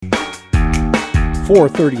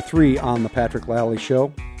433 on the Patrick Lally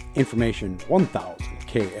Show. Information 1000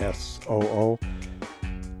 KSOO.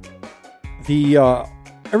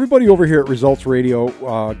 Everybody over here at Results Radio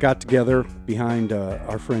got together behind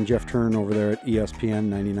our friend Jeff Turn over there at ESPN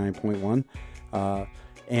 99.1.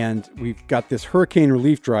 And we've got this hurricane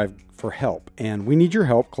relief drive for help. And we need your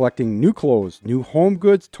help collecting new clothes, new home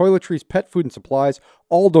goods, toiletries, pet food, and supplies.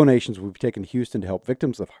 All donations will be taken to Houston to help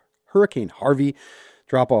victims of Hurricane Harvey.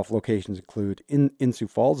 Drop-off locations include in Sioux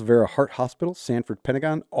Falls, Vera Hart Hospital, Sanford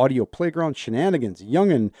Pentagon, Audio Playground, Shenanigans,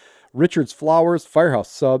 Youngin, Richards Flowers,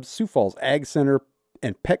 Firehouse Subs, Sioux Falls Ag Center,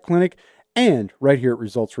 and Pet Clinic, and right here at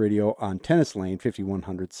Results Radio on Tennis Lane,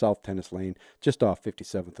 5100 South Tennis Lane, just off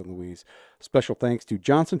 57th and Louise. Special thanks to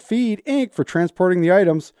Johnson Feed, Inc. for transporting the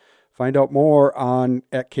items. Find out more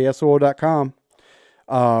at KSOO.com.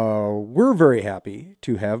 We're very happy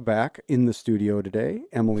to have back in the studio today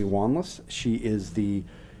Emily Wanless. She is the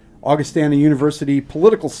Augustana University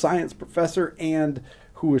political science professor and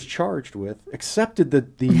who was charged with,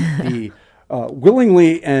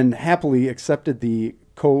 willingly and happily accepted the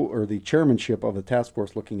chairmanship of the task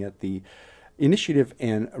force looking at the initiative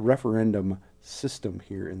and referendum system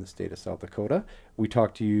here in the state of South Dakota. We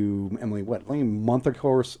talked to you, Emily, like a month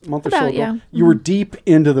or so ago? Yeah. You were deep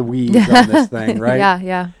into the weeds on this thing, right?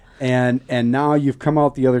 Yeah. And now you've come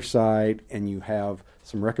out the other side and you have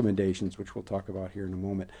some recommendations, which we'll talk about here in a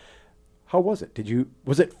moment. How was it?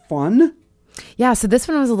 Was it fun? Yeah, so this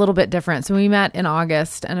one was a little bit different. So we met in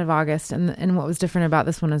end of August, and what was different about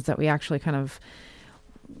this one is that we actually kind of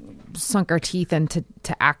sunk our teeth into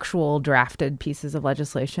actual drafted pieces of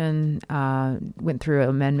legislation, went through an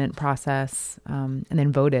amendment process, and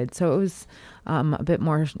then voted. So it was a bit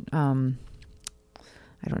more, I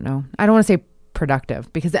don't know. I don't want to say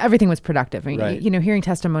productive because everything was productive. I mean, right. Hearing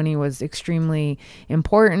testimony was extremely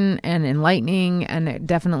important and enlightening, and it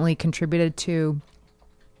definitely contributed to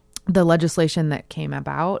the legislation that came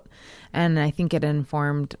about. And I think it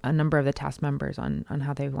informed a number of the task members on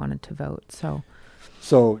how they wanted to vote.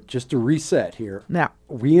 So just to reset here, yeah.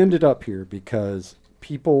 We ended up here because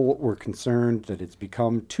people were concerned that it's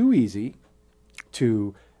become too easy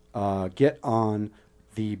to get on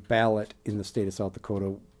the ballot in the state of South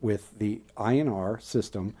Dakota with the INR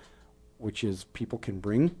system, which is people can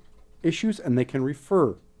bring issues and they can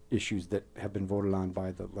refer issues that have been voted on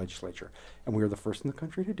by the legislature. And we were the first in the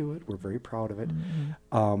country to do it. We're very proud of it.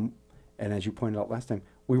 Mm-hmm. And as you pointed out last time,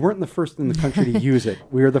 we weren't the first in the country to use it.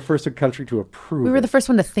 We were the first in the country to approve it. We were the first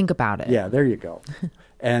one to think about it. Yeah, there you go.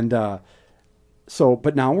 And but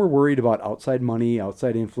now we're worried about outside money,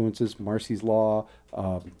 outside influences, Marcy's Law,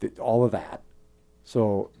 all of that.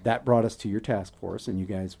 So that brought us to your task force, and you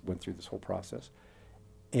guys went through this whole process.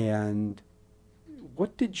 And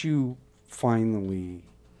what did you finally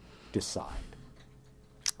decide?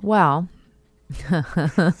 Well,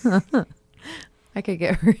 I could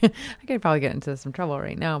probably get into some trouble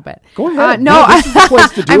right now, but go ahead. No, this is the place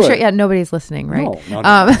to do I'm it. sure. Yeah, nobody's listening, right? No.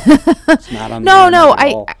 It's not on. No.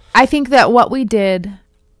 I think that what we did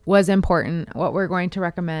was important. What we're going to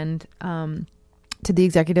recommend to the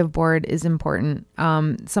executive board is important.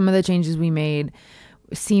 Some of the changes we made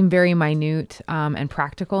seem very minute and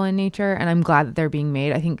practical in nature, and I'm glad that they're being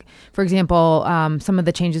made. I think, for example, some of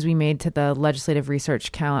the changes we made to the Legislative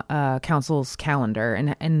Research Council's calendar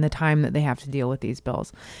and the time that they have to deal with these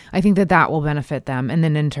bills, I think that will benefit them and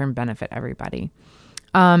then in turn benefit everybody.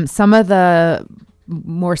 Some of the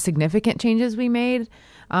more significant changes we made,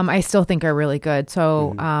 I still think are really good.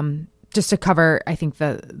 So just to cover, I think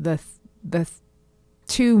the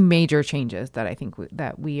two major changes that I think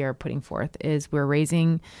that we are putting forth is we're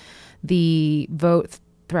raising the vote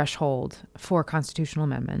threshold for constitutional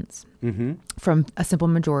amendments from a simple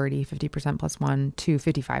majority, 50% plus one, to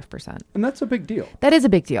 55%. And that's a big deal. That is a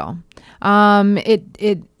big deal.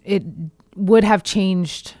 It would have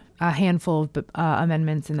changed a handful of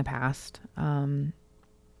amendments in the past.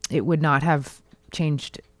 It would not have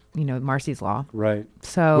changed, Marcy's Law. Right.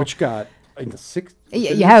 So which got in the 60s.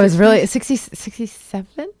 Yeah, it was really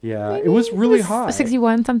 67. Yeah, maybe? It was really high.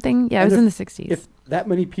 61 something. Yeah, it was in the 60s. If that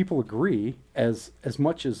many people agree, as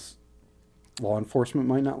much as law enforcement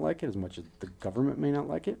might not like it, as much as the government may not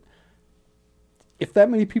like it, if that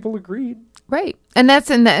many people agreed, right, and that's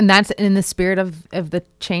in the spirit of the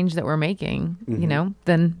change that we're making,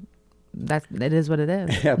 then it is what it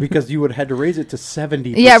is. Yeah, because you would have had to raise it to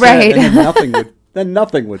 70%. Yeah, right. And then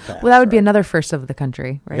nothing would pass. Well, that would be another first of the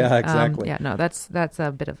country, right? Yeah, exactly. That's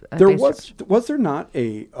a bit of was there not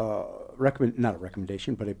a not a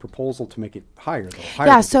recommendation, but a proposal to make it higher though?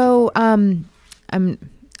 Yeah, so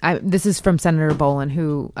this is from Senator Bolin,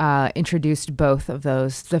 who introduced both of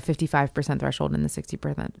those, the 55% threshold and the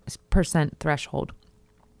 60% threshold.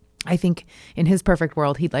 I think in his perfect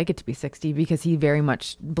world, he'd like it to be 60 because he very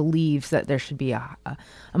much believes that there should be a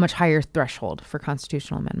much higher threshold for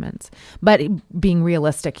constitutional amendments. But being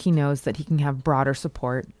realistic, he knows that he can have broader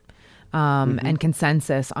support and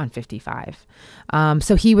consensus on 55.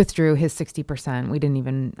 So he withdrew his 60%. We didn't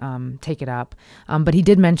even take it up. But he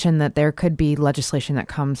did mention that there could be legislation that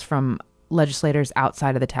comes from legislators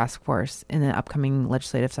outside of the task force in the upcoming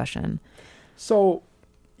legislative session. So,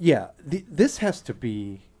 yeah, this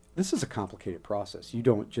is a complicated process. You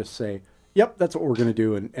don't just say, yep, that's what we're going to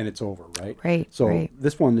do, and it's over, right? Right. So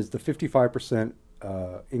this one is the 55%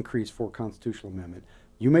 increase for constitutional amendment.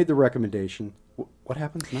 You made the recommendation. What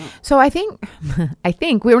happens now? So I think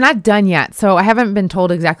we're not done yet. So I haven't been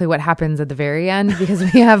told exactly what happens at the very end because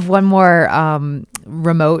we have one more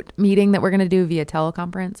remote meeting that we're going to do via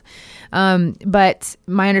teleconference. But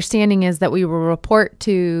my understanding is that we will report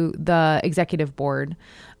to the executive board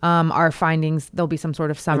our findings. There'll be some sort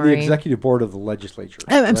of summary. And the executive board of the legislature.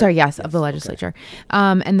 I'm sorry, yes, of the legislature.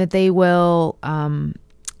 Okay. And that they will...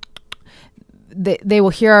 They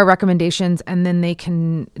will hear our recommendations and then they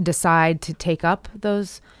can decide to take up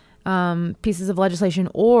those pieces of legislation,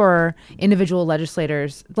 or individual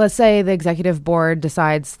legislators. Let's say the executive board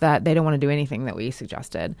decides that they don't want to do anything that we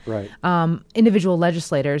suggested. Right. Individual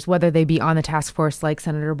legislators, whether they be on the task force like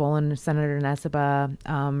Senator Bolin, Senator Nessebar,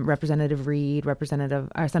 Representative Reed,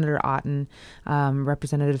 Senator Otten,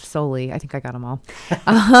 Representative Soley. I think I got them all.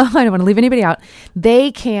 I don't want to leave anybody out.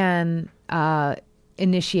 They can...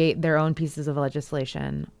 initiate their own pieces of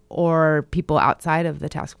legislation, or people outside of the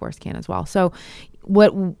task force can as well. So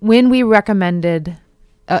when we recommended,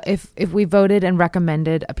 if we voted and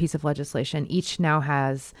recommended a piece of legislation, each now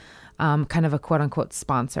has kind of a quote unquote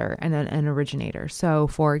sponsor and an originator. So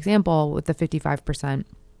for example, with the 55%,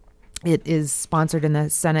 it is sponsored in the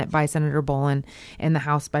Senate by Senator Bolin and the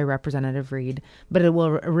House by Representative Reed, but it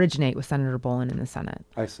will originate with Senator Bolin in the Senate.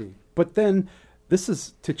 I see. But then this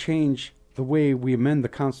is to change the way we amend the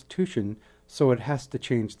Constitution, so it has to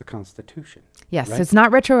change the Constitution. Yes, right? So it's not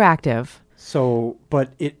retroactive. So,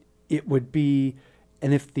 but it would be,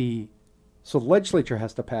 and so the legislature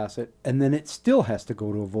has to pass it, and then it still has to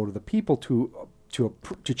go to a vote of the people to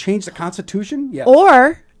change the Constitution? Yes.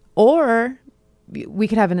 Or we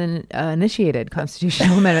could have an initiated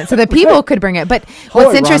constitutional amendment, so the people could bring it. But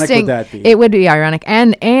what's interesting, would that be? It would be ironic,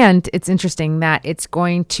 and it's interesting that it's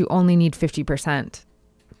going to only need 50%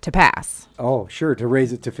 to pass. Oh, sure, to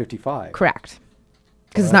raise it to 55. Correct.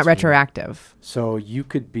 Because it's not retroactive. Weird. So you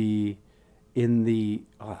could be in the...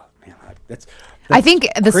 Oh, man, that's I think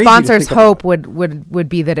the sponsor's hope would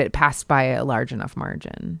be that it passed by a large enough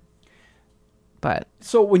margin. But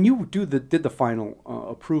so when you did the final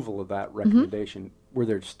approval of that recommendation, was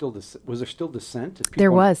there still dissent?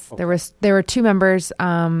 There was. Okay. There were two members,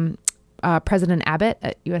 President Abbott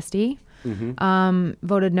at USD,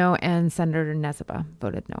 voted no, and Senator Nessebar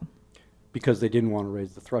voted no. Because they didn't want to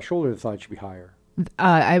raise the threshold, or they thought it should be higher?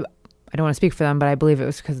 I don't want to speak for them, but I believe it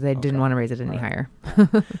was because they didn't want to raise it any higher.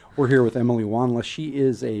 We're here with Emily Wanla. She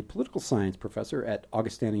is a political science professor at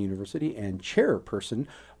Augustana University and chairperson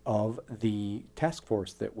of the task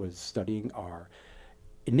force that was studying our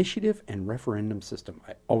initiative and referendum system.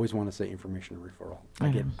 I always want to say information and referral.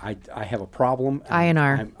 I have a problem.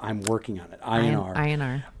 INR. I'm working on it.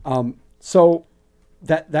 INR. So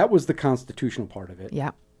that was the constitutional part of it.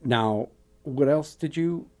 Yeah. Now, what else did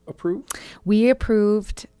you approve? We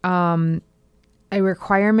approved a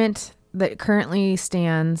requirement that currently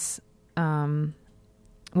stands.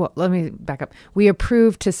 Well, let me back up. We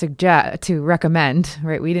approved to recommend,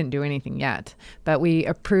 right? We didn't do anything yet, but we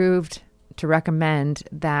approved to recommend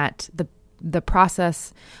that the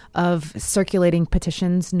process of circulating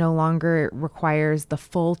petitions no longer requires the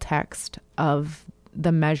full text of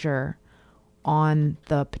the measure on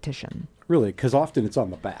the petition. Really? Because often it's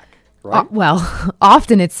on the back, right? Well,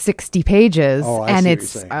 often it's 60 pages, and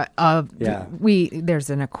it's there's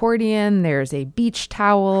an accordion, there's a beach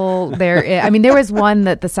towel. There was one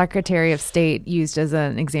that the Secretary of State used as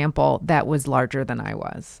an example that was larger than I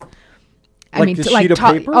was. Sheet of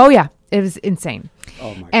paper? Oh yeah, it was insane.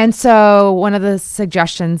 Oh my God. And so one of the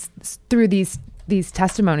suggestions through these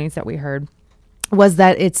testimonies that we heard was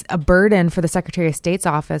that it's a burden for the Secretary of State's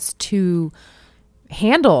office to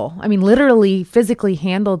literally physically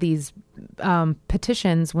handle these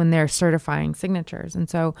petitions when they're certifying signatures. And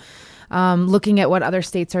so looking at what other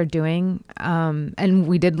states are doing, and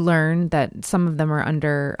we did learn that some of them are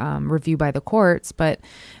under review by the courts, but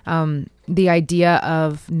the idea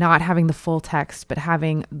of not having the full text, but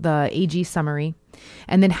having the AG summary,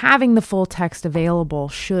 and then having the full text available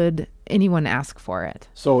should anyone ask for it.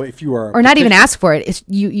 So if you are... Or not even ask for it, it's,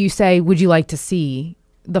 you say, would you like to see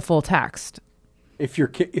the full text? If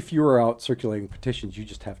you are out circulating petitions, you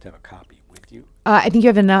just have to have a copy with you. I think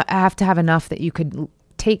you have to have enough that you could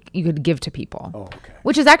give to people. Oh, okay.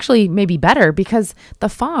 Which is actually maybe better because the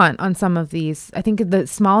font on some of these, I think the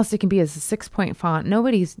smallest it can be is a 6-point font.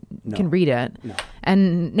 Nobody can read it. No.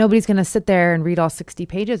 And nobody's going to sit there and read all 60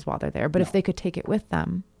 pages while they're there. But if they could take it with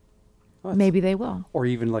them, maybe they will. Or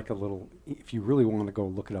even like a little, if you really want to go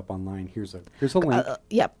look it up online, here's a link.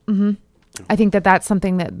 Yep. Mm-hmm. I think that's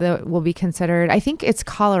something that will be considered. I think it's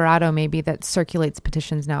Colorado maybe that circulates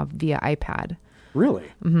petitions now via iPad. Really?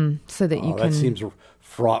 Mm-hmm. So that you can... That seems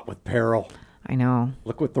fraught with peril. I know.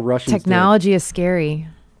 Look what the Russians Technology is scary.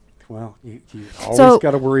 Well, you always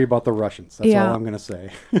got to worry about the Russians. That's all I'm going to say.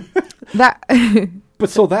 But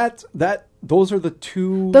so those are the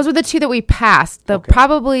two... Those were the two that we passed.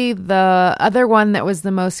 Probably the other one that was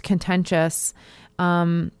the most contentious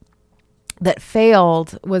that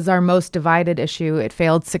failed was our most divided issue. It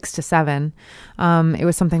failed 6-7. It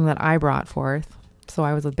was something that I brought forth. So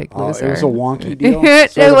I was a big loser. It was a wonky deal.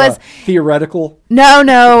 It was theoretical. No,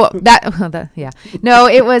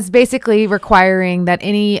 it was basically requiring that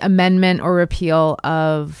any amendment or repeal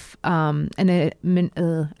of an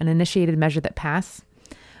initiated measure that passed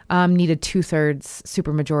needed 2/3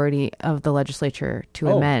 supermajority of the legislature to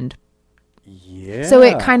amend. Yeah. So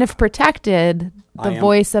it kind of protected the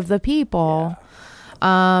voice of the people,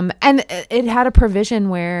 and it had a provision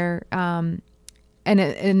where. And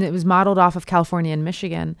it was modeled off of California and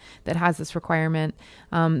Michigan that has this requirement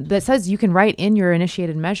that says you can write in your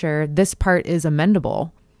initiated measure, this part is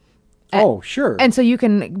amendable. Sure. And so you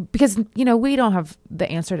can, because, we don't have the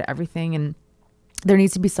answer to everything and there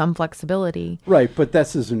needs to be some flexibility. Right. But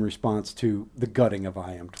this is in response to the gutting of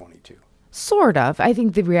IM-22. Sort of. I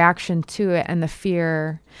think the reaction to it and the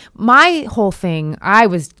fear, my whole thing, I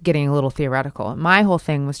was getting a little theoretical. My whole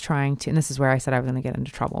thing was trying to, and this is where I said I was going to get into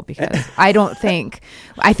trouble because I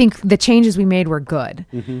think the changes we made were good,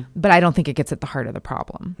 but I don't think it gets at the heart of the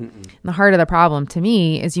problem. The heart of the problem to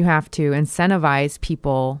me is you have to incentivize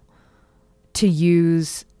people to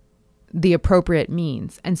use the appropriate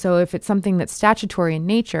means. And so if it's something that's statutory in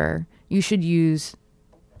nature, you should use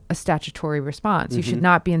a statutory response. You should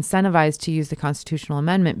not be incentivized to use the constitutional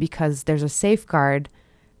amendment because there's a safeguard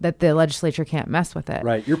that the legislature can't mess with it.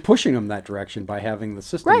 Right. You're pushing them that direction by having the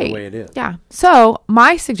system the way it is. Yeah. So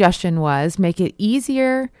my suggestion was make it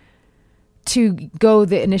easier to go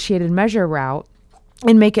the initiated measure route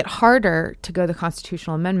and make it harder to go the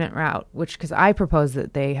constitutional amendment route, because I proposed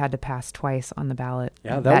that they had to pass twice on the ballot.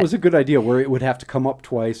 Yeah, that was a good idea where it would have to come up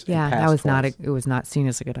twice. Yeah, and pass that was twice. it was not seen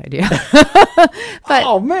as a good idea. But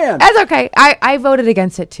oh man, that's okay. I voted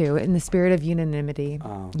against it too in the spirit of unanimity.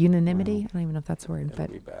 Unanimity? I don't even know if that's a word, but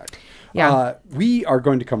yeah. We are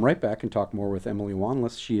going to come right back and talk more with Emily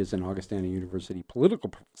Wanless. She is an Augustana University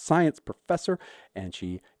political science professor, and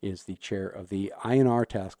she is the chair of the INR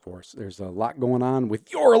task force. There's a lot going on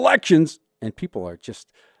with your elections, and people are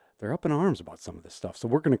they're up in arms about some of this stuff. So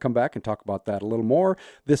we're going to come back and talk about that a little more.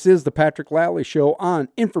 This is the Patrick Lally Show on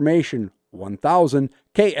Information 1000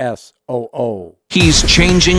 KSOO. He's changing